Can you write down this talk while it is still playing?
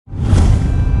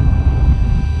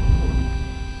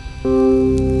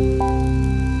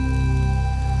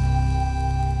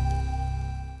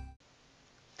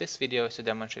This video is to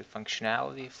demonstrate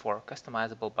functionality for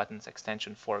customizable buttons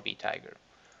extension for VTiger.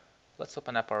 Let's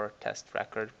open up our test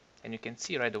record, and you can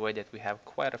see right away that we have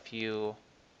quite a few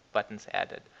buttons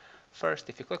added. First,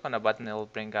 if you click on a button, it will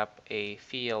bring up a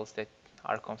fields that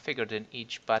are configured in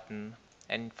each button,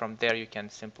 and from there you can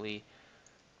simply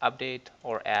update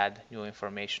or add new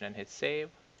information and hit save,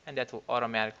 and that will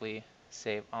automatically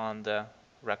save on the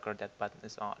record that button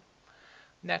is on.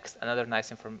 Next, another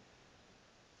nice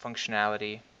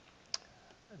functionality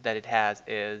that it has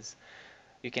is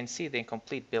you can see the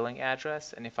incomplete billing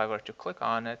address, and if I were to click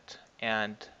on it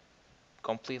and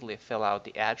completely fill out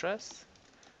the address,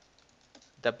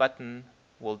 the button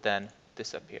will then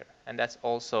disappear. And that's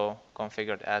also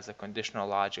configured as a conditional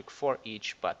logic for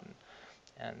each button.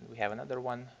 And we have another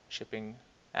one, shipping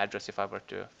address. If I were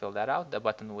to fill that out, the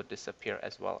button would disappear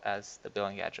as well as the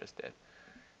billing address did.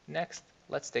 Next,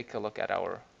 let's take a look at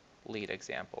our lead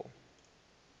example.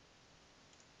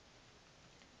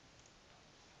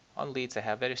 On leads, I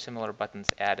have very similar buttons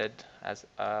added as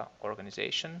an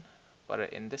organization,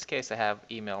 but in this case I have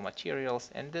email materials,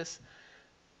 and this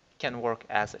can work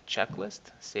as a checklist.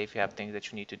 Say if you have things that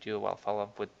you need to do while follow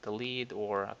up with the lead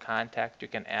or a contact, you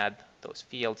can add those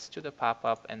fields to the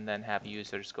pop-up and then have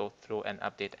users go through and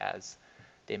update as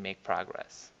they make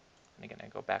progress. And again, I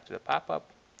go back to the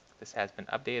pop-up. This has been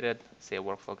updated. Say a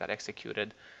workflow got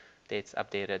executed, dates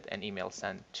updated, and email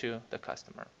sent to the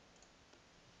customer.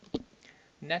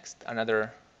 Next,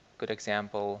 another good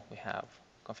example we have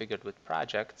configured with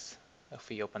projects. If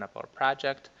we open up our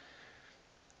project,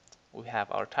 we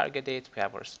have our target date, we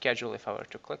have our schedule. If I were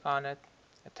to click on it,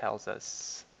 it tells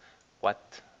us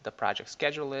what the project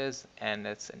schedule is, and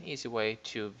it's an easy way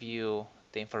to view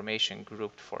the information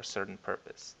grouped for a certain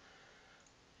purpose.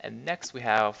 And next we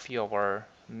have a few of our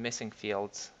missing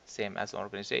fields, same as an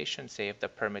organization. Say if the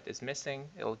permit is missing,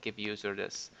 it'll give user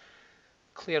this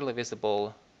clearly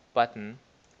visible button.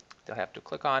 They'll have to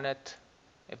click on it.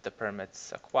 If the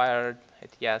permit's acquired,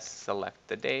 hit yes, select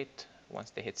the date.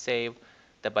 Once they hit save,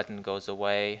 the button goes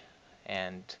away,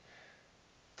 and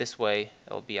this way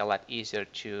it'll be a lot easier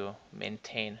to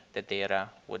maintain the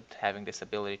data with having this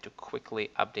ability to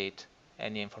quickly update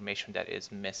any information that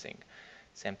is missing.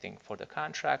 Same thing for the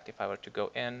contract. If I were to go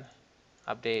in,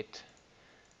 update,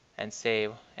 and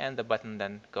save, and the button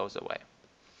then goes away.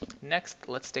 Next,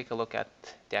 let's take a look at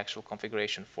the actual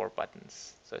configuration for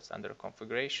buttons. So it's under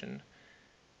configuration,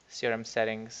 CRM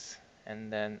settings,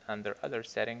 and then under other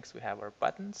settings we have our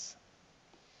buttons.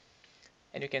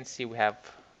 And you can see we have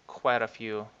quite a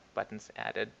few buttons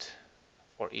added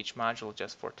for each module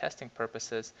just for testing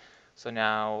purposes. So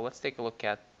now let's take a look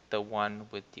at the one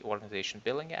with the organization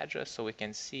billing address so we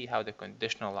can see how the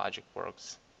conditional logic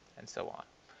works and so on.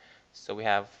 So we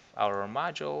have our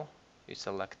module. You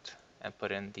select and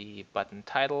put in the button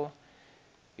title.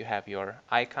 You have your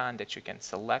icon that you can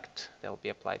select that will be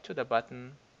applied to the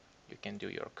button. You can do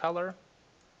your color.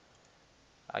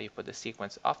 You put the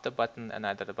sequence of the button, and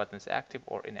either the button is active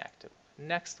or inactive.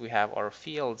 Next, we have our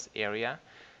fields area.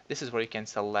 This is where you can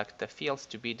select the fields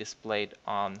to be displayed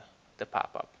on the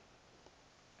pop-up.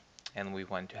 And we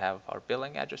want to have our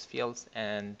billing address fields.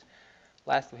 And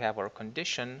last, we have our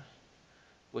condition,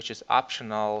 which is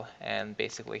optional. And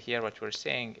basically here what we're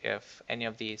saying, if any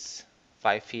of these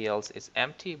 5 fields is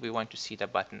empty, we want to see the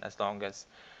button. As long as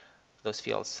those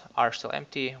fields are still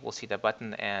empty, we'll see the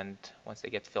button, and once they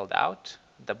get filled out,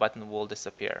 the button will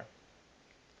disappear.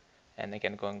 And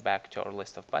again, going back to our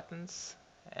list of buttons,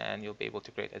 and you'll be able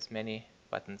to create as many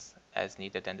buttons as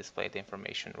needed and display the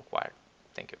information required.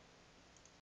 Thank you.